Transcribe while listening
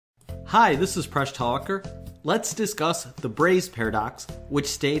Hi, this is Braess Paradox. Let's discuss the Braess Paradox, which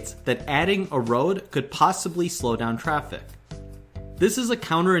states that adding a road could possibly slow down traffic. This is a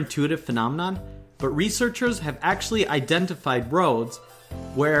counterintuitive phenomenon, but researchers have actually identified roads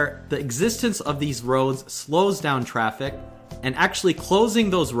where the existence of these roads slows down traffic, and actually closing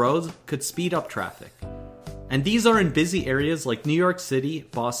those roads could speed up traffic. And these are in busy areas like New York City,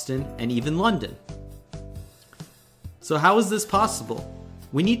 Boston, and even London. So how is this possible?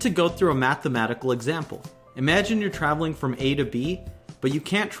 We need to go through a mathematical example. Imagine you're traveling from A to B, but you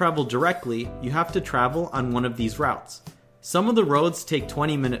can't travel directly, you have to travel on one of these routes. Some of the roads take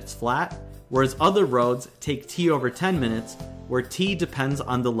 20 minutes flat, whereas other roads take t over 10 minutes, where t depends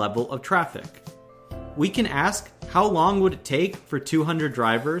on the level of traffic. We can ask, how long would it take for 200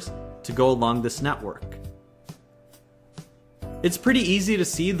 drivers to go along this network? It's pretty easy to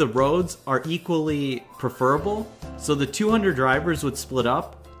see the roads are equally preferable, so the 200 drivers would split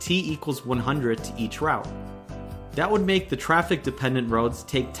up, t equals 100 to each route. That would make the traffic-dependent roads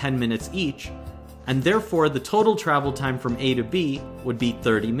take 10 minutes each, and therefore the total travel time from A to B would be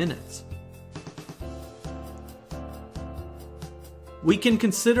 30 minutes. We can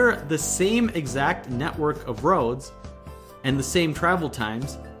consider the same exact network of roads and the same travel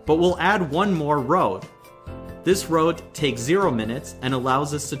times, but we'll add one more road. This road takes 0 minutes and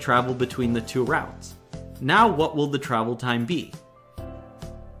allows us to travel between the two routes. Now what will the travel time be?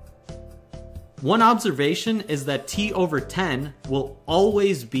 One observation is that t over 10 will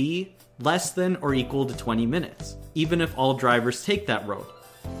always be less than or equal to 20 minutes, even if all drivers take that road.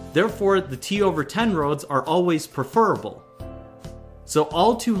 Therefore, the t over 10 roads are always preferable. So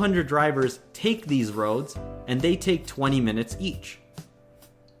all 200 drivers take these roads, and they take 20 minutes each.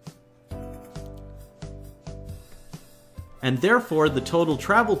 And therefore, the total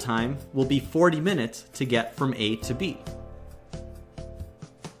travel time will be 40 minutes to get from A to B.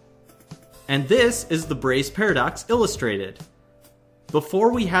 And this is the Braess Paradox illustrated.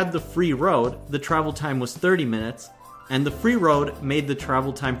 Before we had the free road, the travel time was 30 minutes, and the free road made the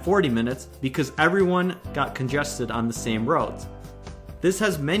travel time 40 minutes because everyone got congested on the same roads. This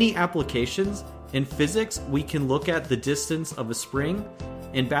has many applications. In physics, we can look at the distance of a spring.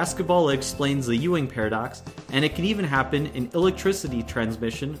 In basketball, it explains the Ewing Paradox, and it can even happen in electricity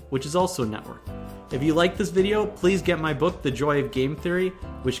transmission, which is also a network. If you like this video, please get my book, The Joy of Game Theory,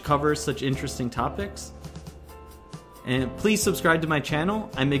 which covers such interesting topics. And please subscribe to my channel.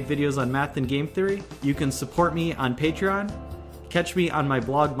 I make videos on math and game theory. You can support me on Patreon, catch me on my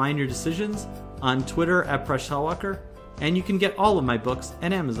blog Mind Your Decisions, on Twitter at Braess Paradox, and you can get all of my books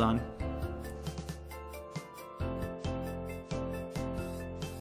at Amazon.